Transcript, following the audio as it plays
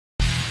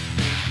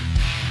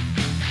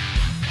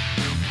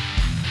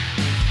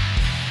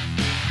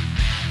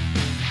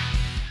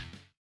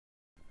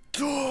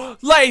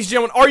Ladies and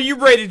gentlemen, are you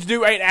ready to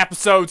do 8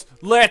 episodes?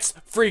 Let's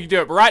freaking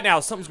do it. But right now,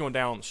 something's going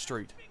down on the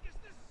street.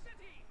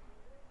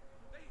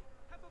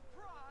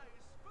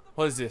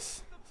 What is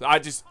this? So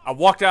I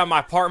walked out of my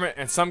apartment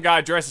and some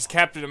guy dressed as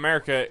Captain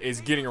America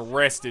is getting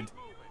arrested.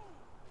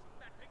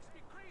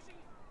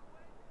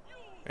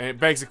 And it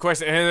begs the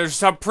question, and there's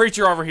some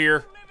preacher over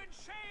here.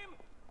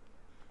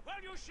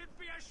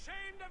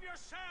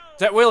 Is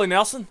that Willie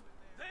Nelson?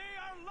 They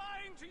are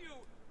lying to you.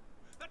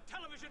 The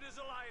television is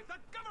a lie. The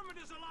government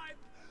is a lie.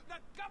 The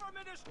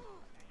government is...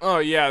 Oh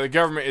yeah, the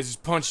government has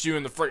just punched you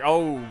in the freak.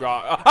 Oh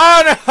god.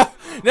 Oh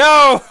no!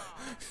 No!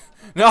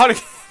 Not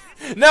again.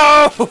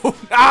 No!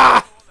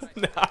 Ah!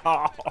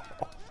 No!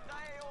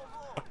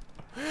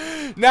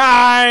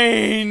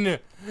 9!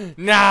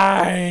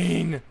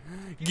 9!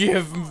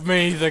 Give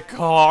me the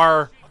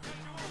car.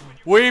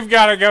 We've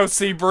got to go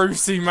see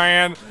Brucie,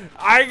 man.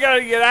 I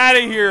gotta get out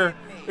of here.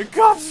 The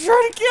cops are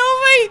trying to kill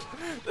me.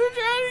 They're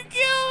trying to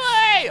kill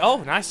me.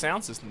 Oh, nice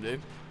sound system,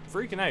 dude.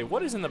 Freaking A.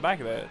 What is in the back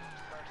of that?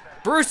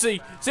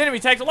 Brucie, sending me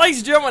text. Ladies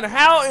and gentlemen,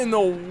 how in the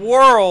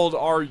world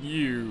are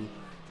you?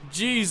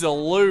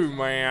 Jeez-a-loo,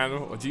 man.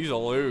 Oh,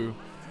 Jeez-a-loo.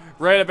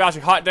 Read about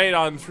your hot date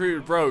on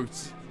True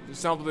Bros.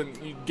 Something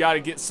you got to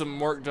get some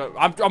work done.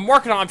 I'm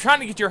working on. I'm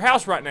trying to get your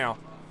house right now.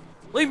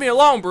 Leave me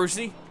alone,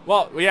 Brucie.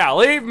 Well, yeah,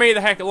 leave me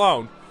the heck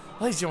alone.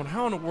 Ladies and gentlemen,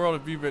 how in the world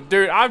have you been?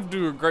 Dude, I'm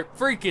doing great.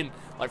 Freaking,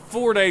 like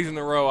 4 days in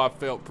a row, I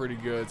felt pretty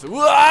good. So,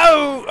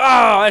 whoa!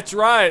 Oh, that's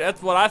right.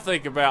 That's what I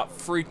think about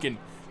freaking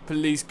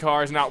police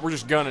cars. Now, we're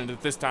just gunning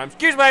it this time.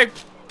 Excuse me.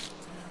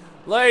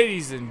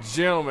 Ladies and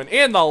gentlemen,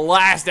 in the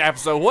last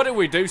episode, what did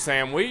we do,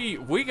 Sam?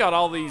 We got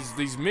all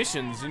these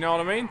missions, you know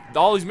what I mean?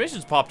 All these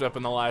missions popped up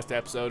in the last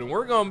episode, and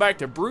we're going back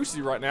to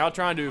Brucie right now,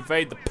 trying to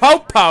evade the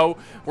Popo.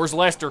 Where's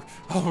Lester?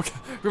 Oh, my God.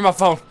 Where's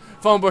my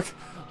phone book?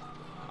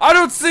 I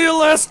don't see a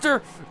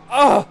Lester.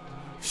 Oh,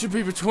 should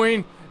be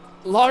between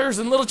Lawyers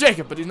and Little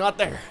Jacob, but he's not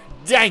there.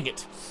 Dang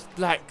it.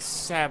 Black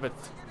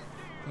Sabbath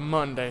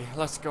Monday.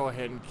 Let's go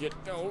ahead and get...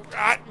 Oh,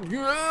 God.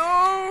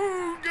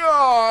 Oh,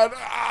 God.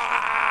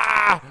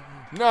 Ah.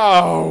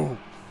 No!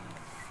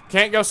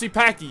 Can't go see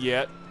Packy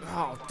yet.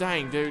 Oh,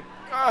 dang, dude.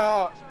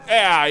 Oh,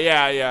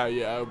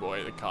 yeah. Oh,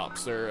 boy, the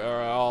cops are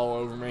all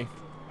over me.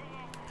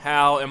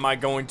 How am I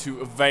going to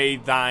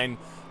evade thine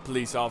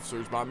police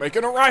officers? By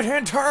making a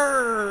right-hand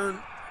turn!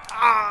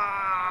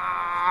 Ah!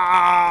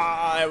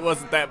 It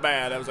wasn't that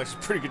bad. That was actually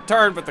a pretty good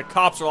turn, but the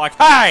cops are like,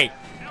 hey!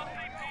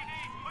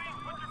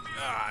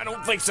 I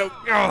don't think so.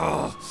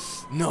 Oh,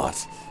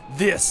 not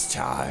this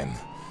time.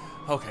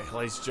 Okay,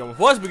 ladies and gentlemen,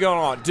 what's been going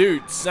on?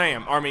 Dude,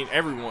 Sam, I mean,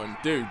 everyone,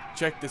 dude,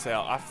 check this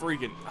out. I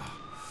freaking,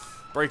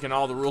 breaking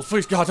all the rules.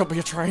 Please, God, don't be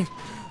a train.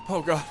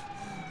 Oh, God.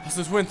 This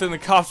is when the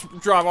cops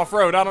drive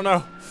off-road. I don't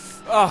know.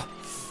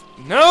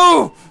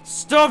 No!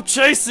 Stop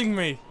chasing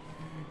me.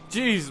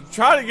 Jeez, I'm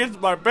trying to get to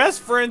my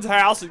best friend's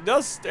house. He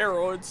does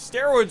steroids.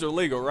 Steroids are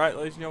legal, right,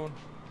 ladies and gentlemen?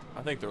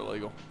 I think they're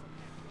legal.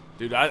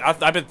 Dude,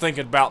 I've been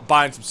thinking about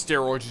buying some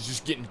steroids and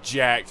just getting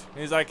jacked.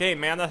 And he's like, hey,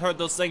 man, I heard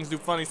those things do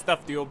funny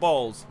stuff to your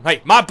balls.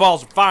 Hey, my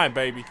balls are fine,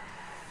 baby.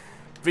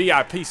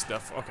 VIP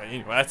stuff. Okay,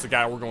 anyway, that's the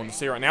guy we're going to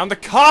see right now. And the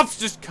cops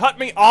just cut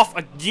me off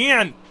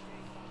again.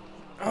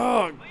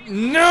 Oh,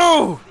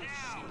 no.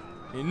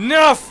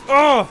 Enough.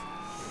 Oh.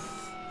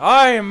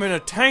 I am in a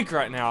tank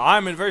right now.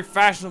 I'm in a very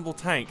fashionable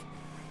tank.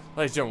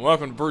 Ladies and gentlemen,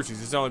 welcome to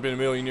Brucie's. It's only been a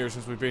million years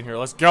since we've been here.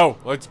 Let's go.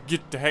 Let's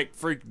get the heck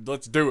freaking.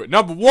 Let's do it.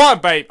 Number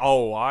 1, babe.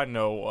 Oh, I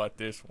know what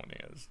this one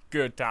is.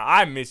 Good time.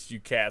 I miss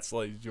you cats,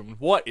 ladies and gentlemen.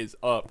 What is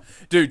up?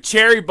 Dude,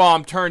 Cherry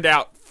Bomb turned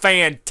out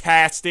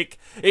fantastic.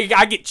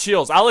 I get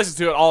chills. I listened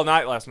to it all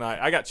night last night.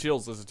 I got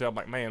chills listening to it. I'm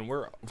like, man, we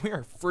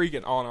are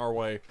freaking on our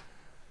way.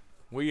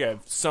 We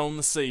have sown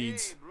the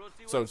seeds,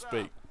 so to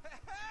speak.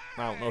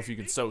 I don't know if you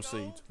can sow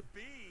seeds. But.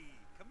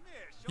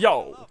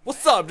 Yo,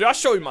 what's up, dude? I'll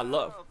show you my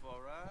love.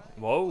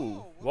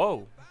 Whoa,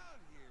 whoa.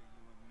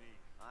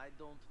 I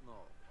don't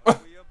know. What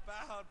are you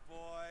about,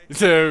 boy?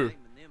 Dude. I'm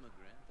an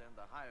immigrant and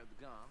a hired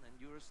gun, and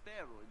you're a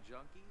steroid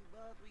junkie,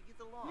 but we get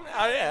along.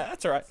 Oh, yeah,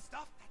 that's alright.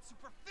 Stuff that's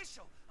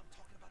superficial. I'm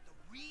talking about the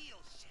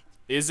real shit.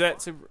 Is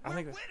that super? I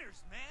think.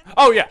 Winners, man.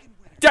 Oh, yeah.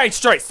 Dang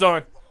straight,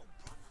 son.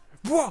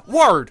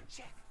 Word.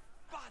 Check.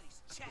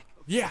 Bodies, check.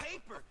 Yeah.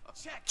 Paper,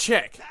 check.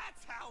 Check.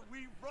 That's how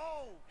we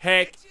roll.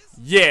 Heck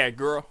yeah,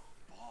 girl.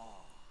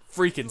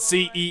 Freaking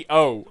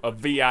CEO of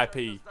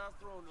VIP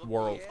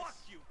world. Fuck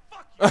you.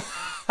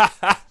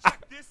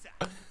 Check this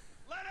out.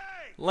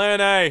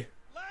 Lenny.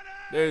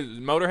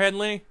 Dude, Motorhead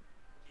Lenny? Is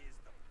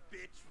the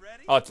bitch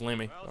ready? Oh, it's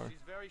Lemmy. Well, Sorry. she's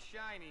very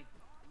shiny.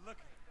 Look,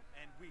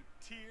 and we've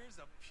tears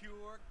of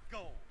pure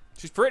gold.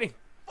 She's pretty.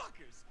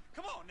 Fuckers.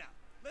 Come on now.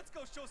 Let's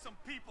go show some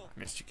people.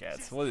 Missed you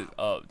cats. What is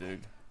up,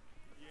 dude?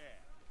 Yeah.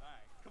 All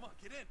right. Come on,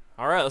 get in.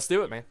 All right, let's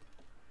do it, man.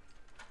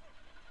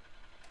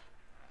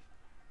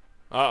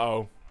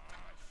 Uh-oh.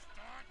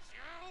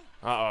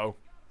 Uh-oh.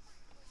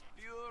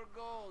 Pure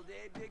gold,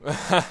 eh,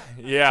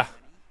 big? Yeah.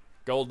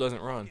 Gold doesn't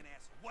run.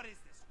 What is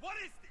this? What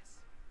is this?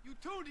 You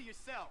tuned to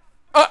yourself.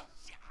 Uh.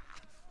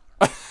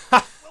 Well,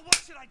 what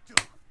should I do?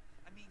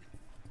 I mean,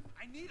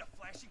 I need a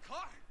flashy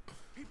car.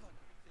 People are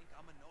gonna think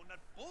I'm a no-nut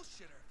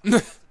bullshitter. I'm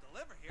supposed to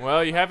deliver here.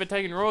 Well, you haven't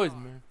taken roids,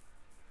 man.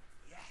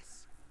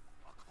 Yes.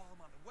 I'll call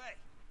him on the way.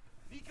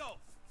 Nico,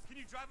 can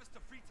you drive us to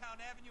Freetown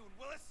Avenue in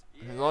Willis?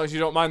 As long as you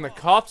don't mind the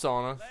cops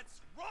on us.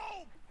 Let's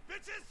roll,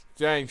 bitches.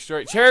 Dang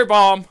straight. Cherry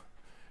bomb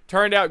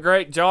turned out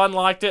great. John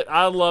liked it.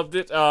 I loved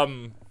it. I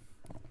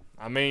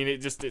mean,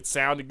 it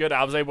sounded good.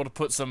 I was able to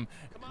put some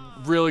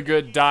really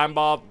good dive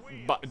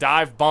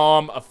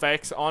bomb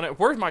effects on it.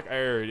 Where's my?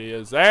 There it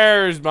is.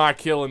 There's my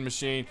killing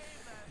machine.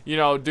 You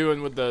know,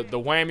 doing with the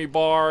whammy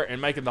bar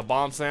and making the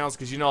bomb sounds,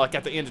 because you know, like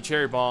at the end of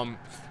Cherry Bomb,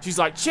 she's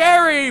like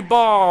cherry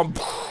bomb,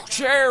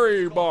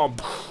 cherry bomb.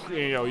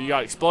 You know, you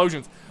got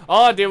explosions.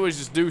 All I did was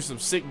just do some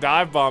sick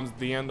dive bombs at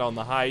the end on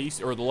the high E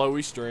or the low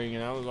E string,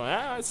 and I was like,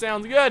 ah, it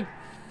sounds good.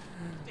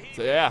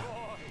 So yeah,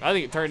 I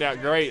think it turned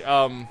out great.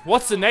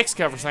 What's the next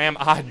cover, Sam?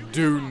 I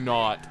do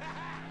not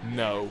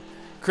know.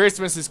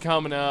 Christmas is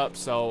coming up,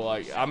 so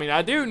like, I mean,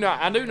 I do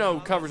know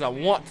covers I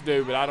want to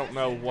do, but I don't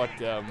know what.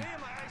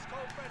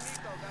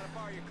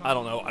 I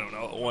don't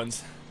know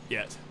ones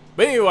yet.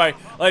 But anyway,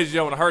 ladies and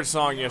gentlemen, I heard a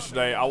song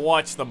yesterday. I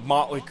watched the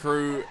Motley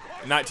Crue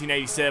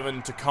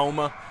 1987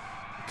 Tacoma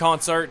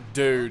concert.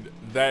 Dude,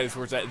 that is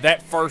where it's at.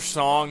 That first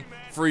song,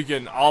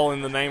 freaking All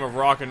in the Name of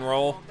Rock and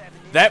Roll.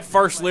 That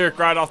first lyric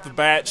right off the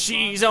bat,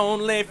 she's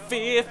only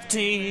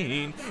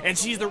 15, and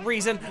she's the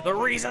reason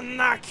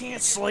I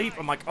can't sleep.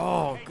 I'm like,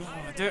 oh,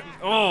 God, dude,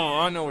 oh,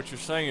 I know what you're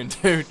saying,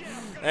 dude.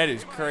 That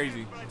is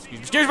crazy.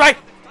 Excuse me.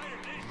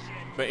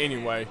 But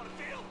anyway,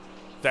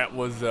 that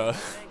was,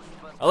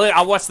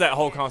 I watched that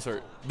whole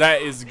concert.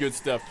 That is good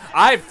stuff.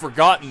 I had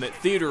forgotten that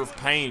Theater of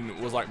Pain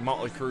was like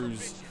Motley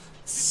Crue's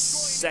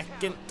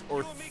second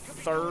or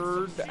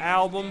third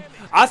album.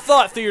 I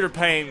thought Theater of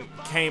Pain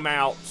came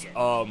out,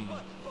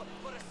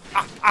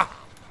 I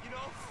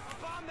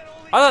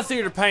thought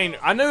Theater of Pain,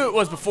 I knew it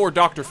was before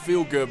Dr.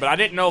 Feelgood, but I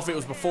didn't know if it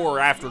was before or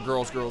after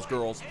Girls, Girls,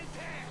 Girls.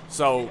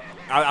 So,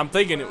 I'm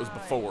thinking it was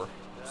before.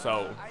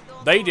 So,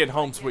 they did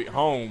Home Sweet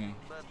Home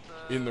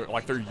in their,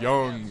 like, their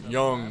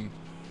young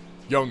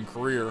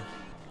career.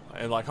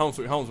 And, like, Home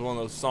Sweet Home is one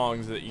of those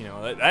songs that, you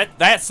know,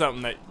 that's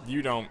something that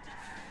you don't,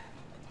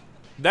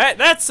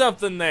 that's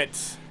something that,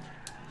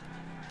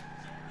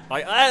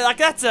 like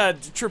that's a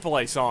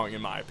AAA song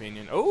in my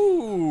opinion.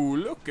 Oh,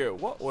 look at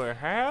what we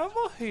have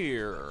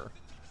here.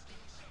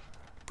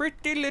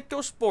 Pretty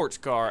little sports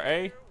car,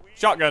 eh?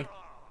 Shotgun.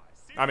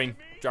 I mean,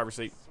 driver's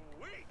seat.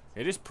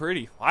 It is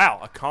pretty. Wow,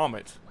 a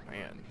Comet.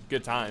 Man,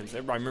 good times.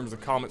 Everybody remembers the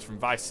Comets from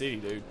Vice City,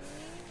 dude.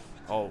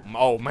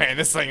 Oh man,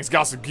 this thing has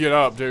got some get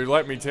up, dude.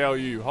 Let me tell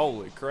you.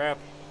 Holy crap.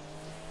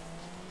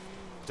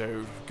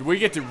 Dude, can we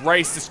get to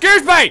race?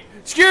 Excuse me!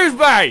 Excuse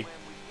me!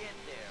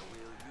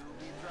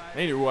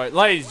 Anyway,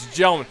 ladies and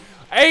gentlemen,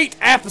 8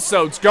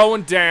 episodes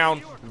going down.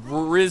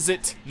 Where is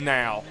it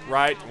now?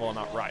 Right? Well,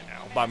 not right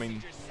now, but I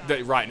mean,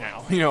 right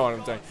now. You know what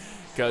I'm saying?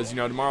 Because, you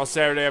know, tomorrow's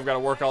Saturday. I've got to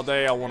work all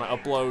day. I want to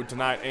upload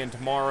tonight and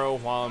tomorrow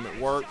while I'm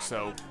at work.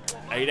 So,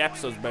 8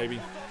 episodes,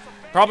 baby.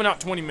 Probably not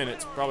 20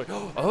 minutes. Probably.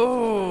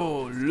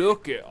 Oh,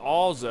 look at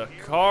all the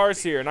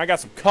cars here. And I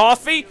got some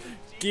coffee.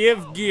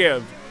 Give.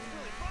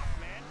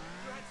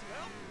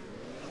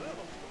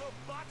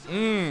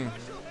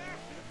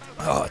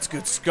 Oh, it's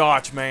good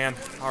scotch, man.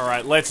 All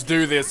right, let's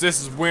do this. This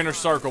is Winter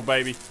Circle,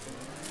 baby.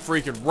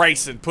 Freaking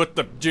racing. Put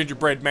the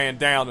gingerbread man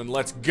down and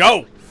let's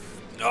go.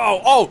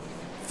 Oh,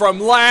 from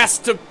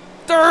last to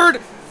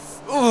third.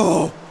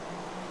 Oh.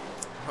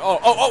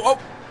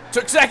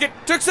 Took second.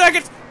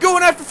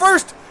 Going after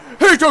first.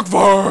 He took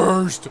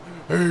first.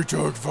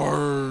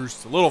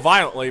 A little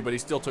violently, but he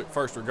still took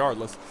first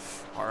regardless.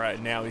 All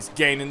right, now he's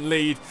gaining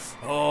lead.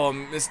 Oh,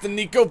 Mr.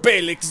 Nico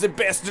Bellic is the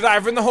best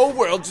driver in the whole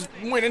world. Just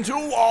went into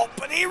a wall,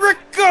 but he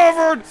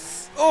recovered.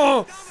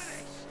 Oh,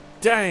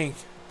 dang.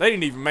 They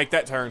didn't even make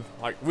that turn.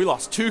 Like, we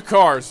lost 2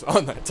 cars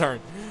on that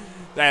turn.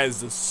 That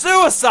is the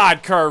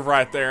suicide curve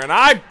right there, and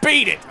I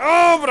beat it.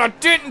 Oh, but I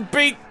didn't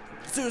beat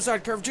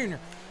Suicide Curve Jr.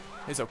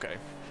 It's okay.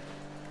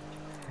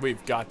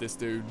 We've got this,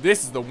 dude.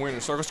 This is the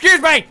Winter Circle.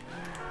 Excuse me!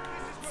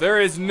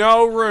 There is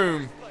no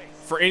room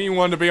for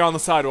anyone to be on the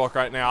sidewalk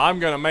right now. I'm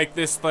gonna make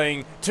this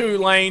thing 2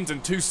 lanes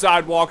and 2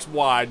 sidewalks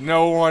wide.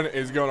 No one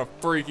is gonna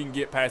freaking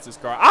get past this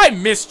car. I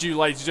missed you,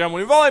 ladies and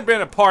gentlemen. We've only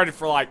been apart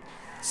for like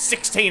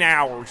 16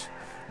 hours.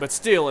 But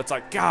still, it's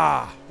like,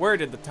 where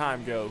did the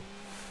time go?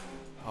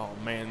 Oh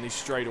man, these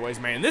straightaways,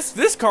 man.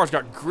 This car's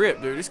got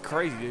grip, dude. It's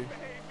crazy, dude.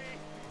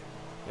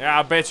 Yeah,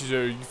 I bet you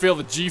do. You feel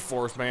the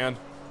G-force, man.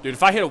 Dude,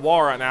 if I hit a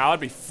wall right now, I'd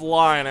be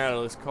flying out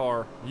of this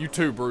car. You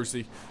too,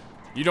 Brucie.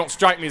 You don't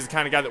strike me as the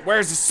kind of guy that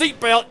wears a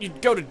seatbelt.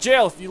 You'd go to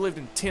jail if you lived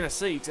in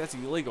Tennessee, 'cause that's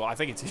illegal. I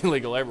think it's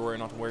illegal everywhere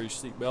not to wear your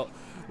seatbelt.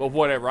 But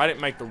whatever, I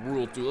didn't make the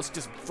rule, dude. Let's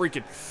just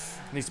freaking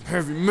need some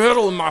heavy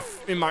metal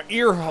in my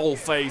ear hole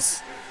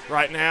face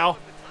right now.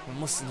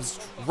 I'm listening to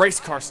this race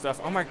car stuff.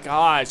 Oh my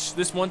gosh,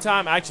 this one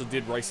time I actually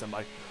did race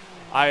somebody.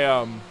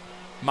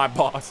 My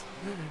boss,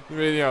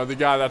 you know, the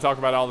guy that I talk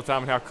about all the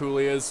time and how cool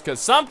he is. Because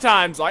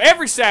sometimes, like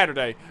every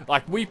Saturday,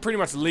 like we pretty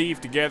much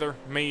leave together,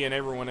 me and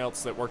everyone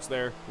else that works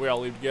there, we all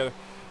leave together.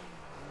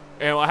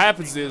 And what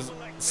happens is,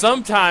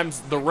 sometimes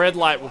the red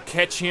light will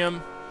catch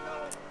him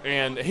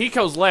and he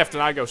goes left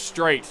and I go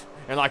straight,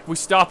 and like we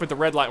stop at the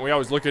red light and we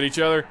always look at each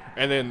other,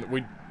 and then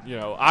we, you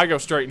know, I go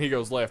straight and he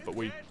goes left, but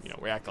we, you know,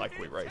 we act like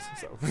we race.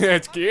 So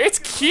it's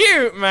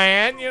cute,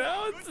 man. You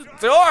know, it's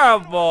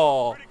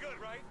adorable.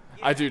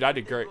 Dude, I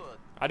did great.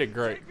 I did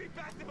great.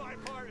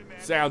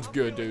 Sounds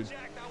good, dude.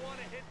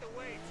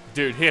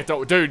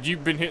 Dude,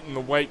 you've been hitting the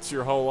weights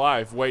your whole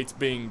life. Weights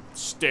being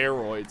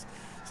steroids.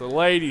 So,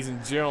 ladies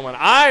and gentlemen,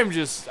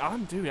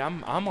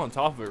 I'm on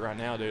top of it right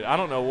now, dude. I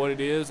don't know what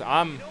it is.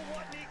 I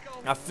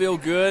feel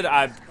good.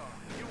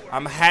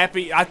 I'm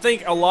happy. I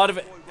think a lot of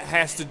it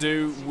has to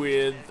do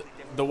with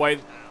the way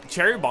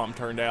Cherry Bomb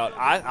turned out.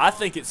 I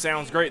think it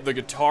sounds great. The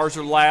guitars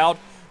are loud.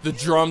 The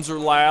drums are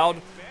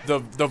loud.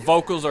 The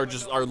vocals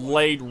are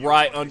laid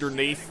right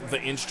underneath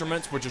the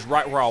instruments, which is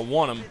right where I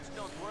want them.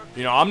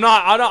 You know,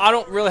 I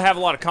don't really have a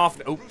lot of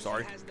confidence. Oh,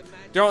 sorry.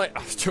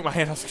 I took my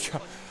hand off the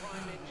control.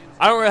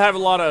 I don't really have a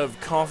lot of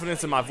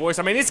confidence in my voice.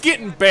 I mean, it's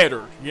getting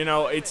better. You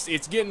know,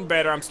 it's getting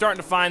better. I'm starting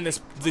to find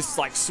this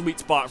like sweet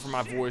spot for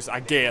my voice,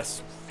 I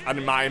guess. To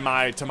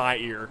my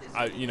ear,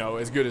 you know,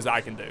 as good as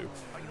I can do.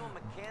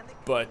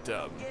 But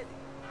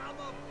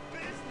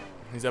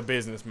he's a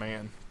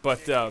businessman.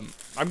 But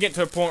I'm getting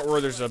to a point where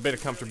there's a bit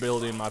of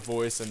comfortability in my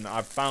voice, and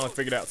I've finally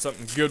figured out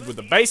something good with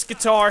the bass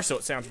guitar, so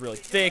it sounds really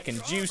thick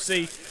and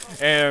juicy.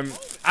 And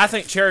I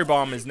think Cherry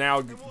Bomb is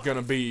now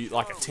gonna be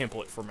like a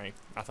template for me,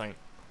 I think.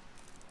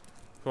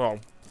 So,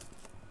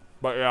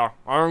 but yeah,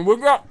 I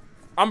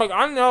mean,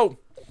 I know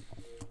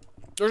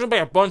there's gonna be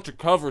a bunch of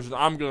covers that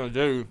I'm gonna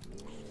do.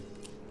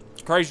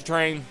 Crazy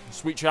Train,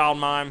 Sweet Child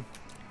Mine,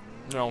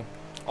 you know,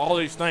 all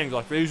these things.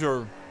 Like, these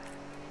are,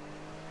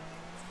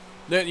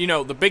 you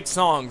know, the big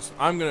songs.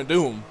 I'm gonna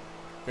do them,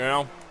 you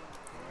know.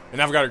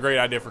 And I've got a great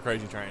idea for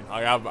Crazy Train.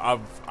 Like,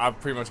 I've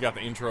pretty much got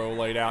the intro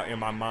laid out in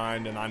my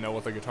mind, and I know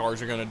what the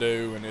guitars are gonna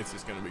do, and it's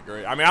just gonna be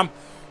great. I mean,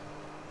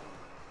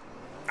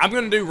 I'm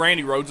gonna do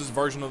Randy Rhoads'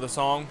 version of the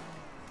song,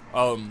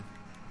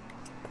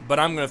 but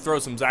I'm gonna throw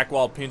some Zakk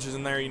Wylde pinches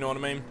in there. You know what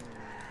I mean?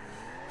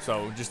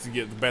 So, just to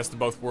get the best of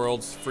both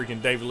worlds,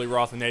 freaking David Lee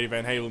Roth and Eddie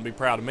Van Halen would be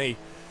proud of me.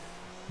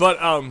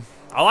 But,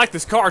 I like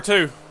this car,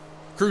 too.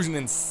 Cruising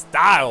in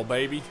style,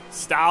 baby.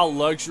 Style,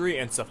 luxury,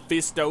 and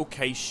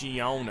sophistication.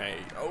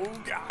 Oh,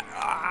 God.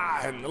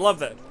 And I love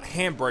that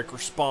handbrake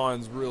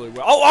responds really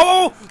well.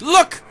 Oh,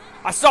 look!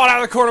 I saw it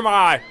out of the corner of my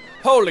eye.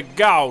 Holy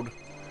God.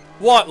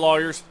 What,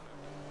 lawyers?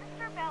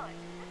 Mr. Bellick,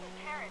 this is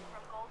Karen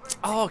from Goldberg.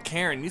 Oh,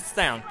 Karen, you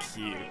sound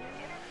cute.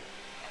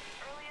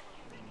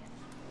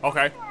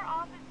 Okay.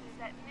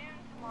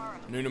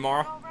 Noon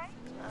tomorrow?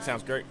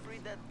 Sounds great.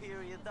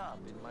 Your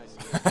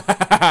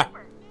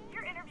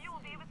interview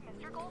will be with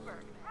Mr.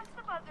 Goldberg. Press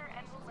the buzzer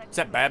and we'll let Is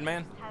that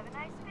Badman? Have a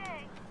nice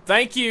day.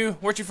 Thank you.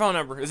 What's your phone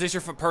number? Is this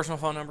your personal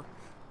phone number?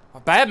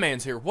 Oh,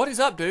 Badman's here. What is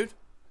up, dude?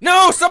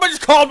 No, somebody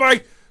just called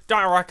me.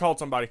 I called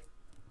somebody.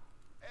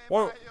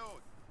 What?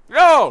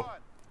 Yo.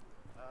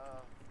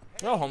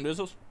 Yo, home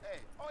dizzles. Hey,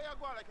 oh, you're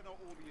going like you know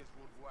who he is,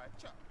 road boy.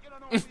 Chuck, you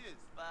don't know who he is.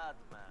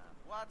 Batman,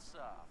 what's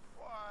up?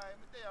 Boy,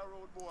 me they a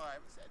road boy.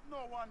 Me said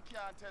no one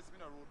can test me,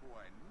 no road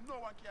boy.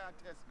 No one can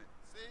test me.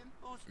 See?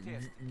 Who's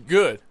testing?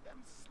 Good.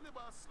 Them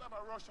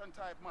slabber Russian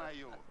type, my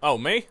yo. Oh,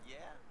 me?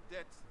 Yeah?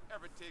 That's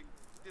everything.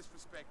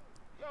 Disrespect.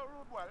 Yo,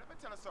 road boy, let me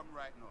tell you something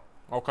right now.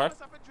 Okay. Let's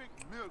have a drink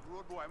milk,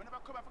 road boy. We never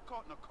come up for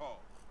court no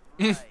call.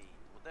 Right,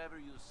 whatever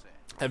you say.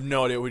 I have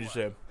no idea what you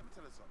said. Let me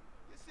tell you something.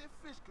 You see,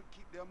 fish could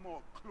keep their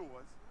mouth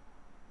closed.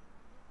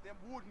 Them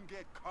wouldn't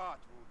get caught,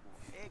 road boy.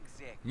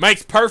 Exactly.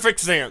 Makes perfect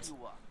sense.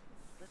 You up.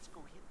 Let's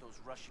go hit those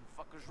Russian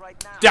fuckers right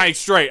now. Dang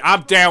straight.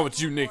 I'm down with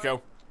you,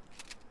 Nico.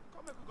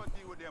 Come here, we go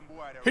deal with them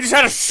boy there. He just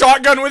had a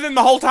shotgun with him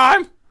the whole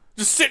time?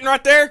 Just sitting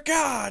right there?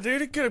 God,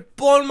 dude, it could have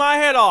blown my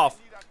head off.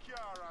 Need a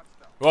car and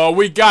stuff. Well,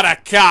 we got a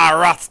car,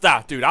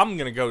 rasta. Dude, I'm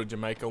going to go to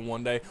Jamaica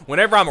one day.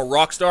 Whenever I'm a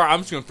rock star, I'm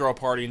just going to throw a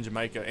party in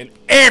Jamaica. And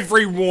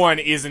everyone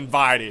is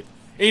invited.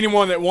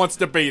 Anyone that wants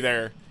to be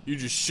there. You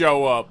just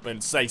show up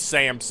and say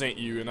Sam sent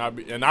you, and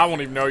I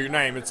won't even know your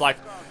name. It's like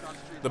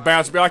the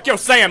bouncer be like, yo,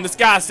 Sam, this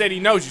guy said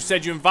he knows you.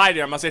 Said you invited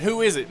him. I said,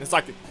 who is it? And it's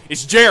like,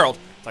 it's Gerald.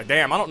 It's like,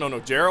 damn, I don't know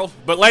no Gerald.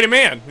 But let him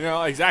in. You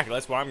know, exactly.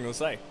 That's what I'm going to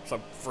say.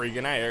 So freaking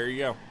A, there you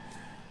go.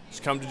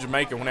 Just come to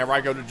Jamaica whenever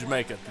I go to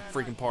Jamaica.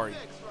 Freaking party.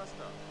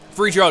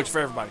 Free drugs for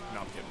everybody.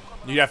 No, I'm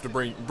kidding. You have to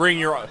bring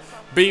your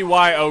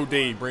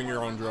BYOD. Bring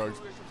your own drugs.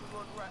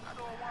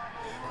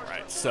 All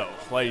right, so,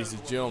 ladies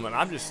and gentlemen,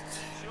 I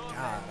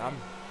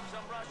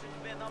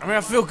mean,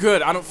 I feel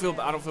good. I don't feel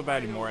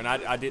bad anymore, and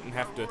I didn't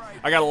have to.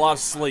 I got a lot of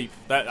sleep.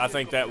 I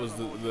think that was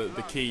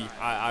the key.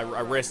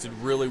 I rested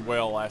really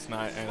well last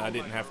night, and I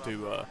didn't have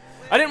to.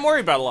 I didn't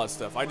worry about a lot of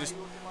stuff.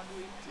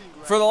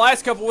 For the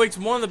last couple weeks,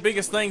 one of the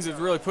biggest things that's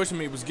really pushing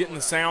me was getting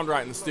the sound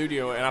right in the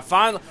studio, and I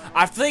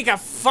think I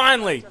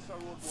finally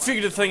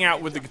figured the thing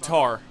out with the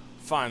guitar.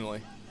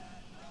 Finally.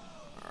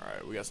 All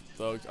right, we got some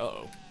thugs.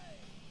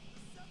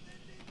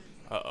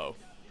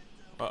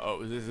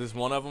 Is this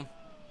one of them?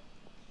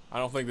 I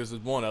don't think this is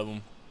one of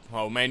them.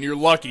 Oh, man, you're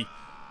lucky.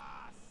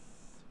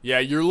 Yeah,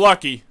 you're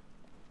lucky.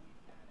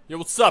 Yo,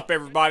 what's up,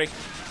 everybody?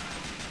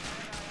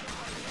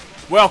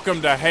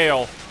 Welcome to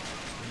hell.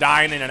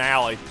 dying in an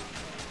alley.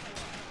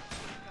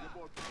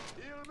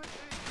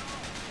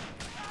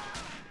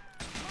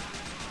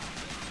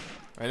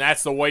 And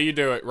that's the way you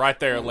do it right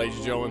there, ladies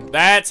and gentlemen.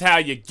 That's how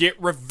you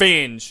get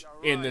revenge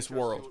in this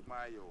world.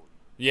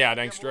 Yeah,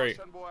 dang straight.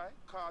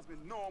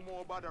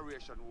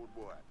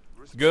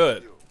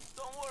 Good.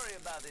 Don't worry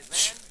about it,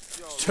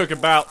 man. Took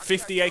about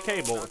 50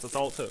 AK bullets. That's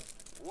all it took.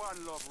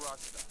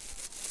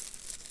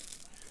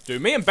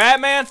 Dude, me and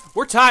Batman,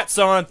 we're tight,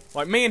 son.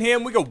 Like, me and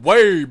him, we go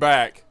way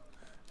back.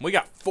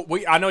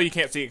 I know you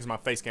can't see it because my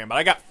face cam, but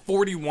I got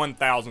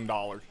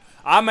 $41,000.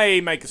 I may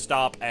make a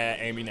stop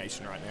at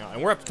Ammunition right now.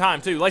 And we're up to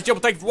time, too. Ladies and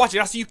gentlemen, thank you for watching.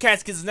 I'll see you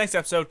cats kids in the next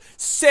episode.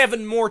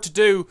 7 more to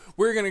do.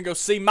 We're going to go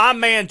see my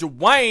man,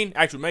 Dwayne.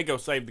 Actually, we may go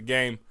save the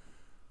game.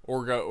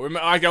 Or we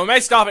may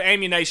stop at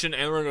Ammunition,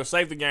 and we're going to go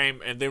save the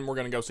game, and then we're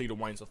going to go see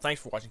Dwayne. So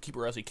thanks for watching. Keep it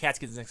real. See you cats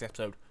kids in the next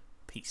episode.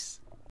 Peace.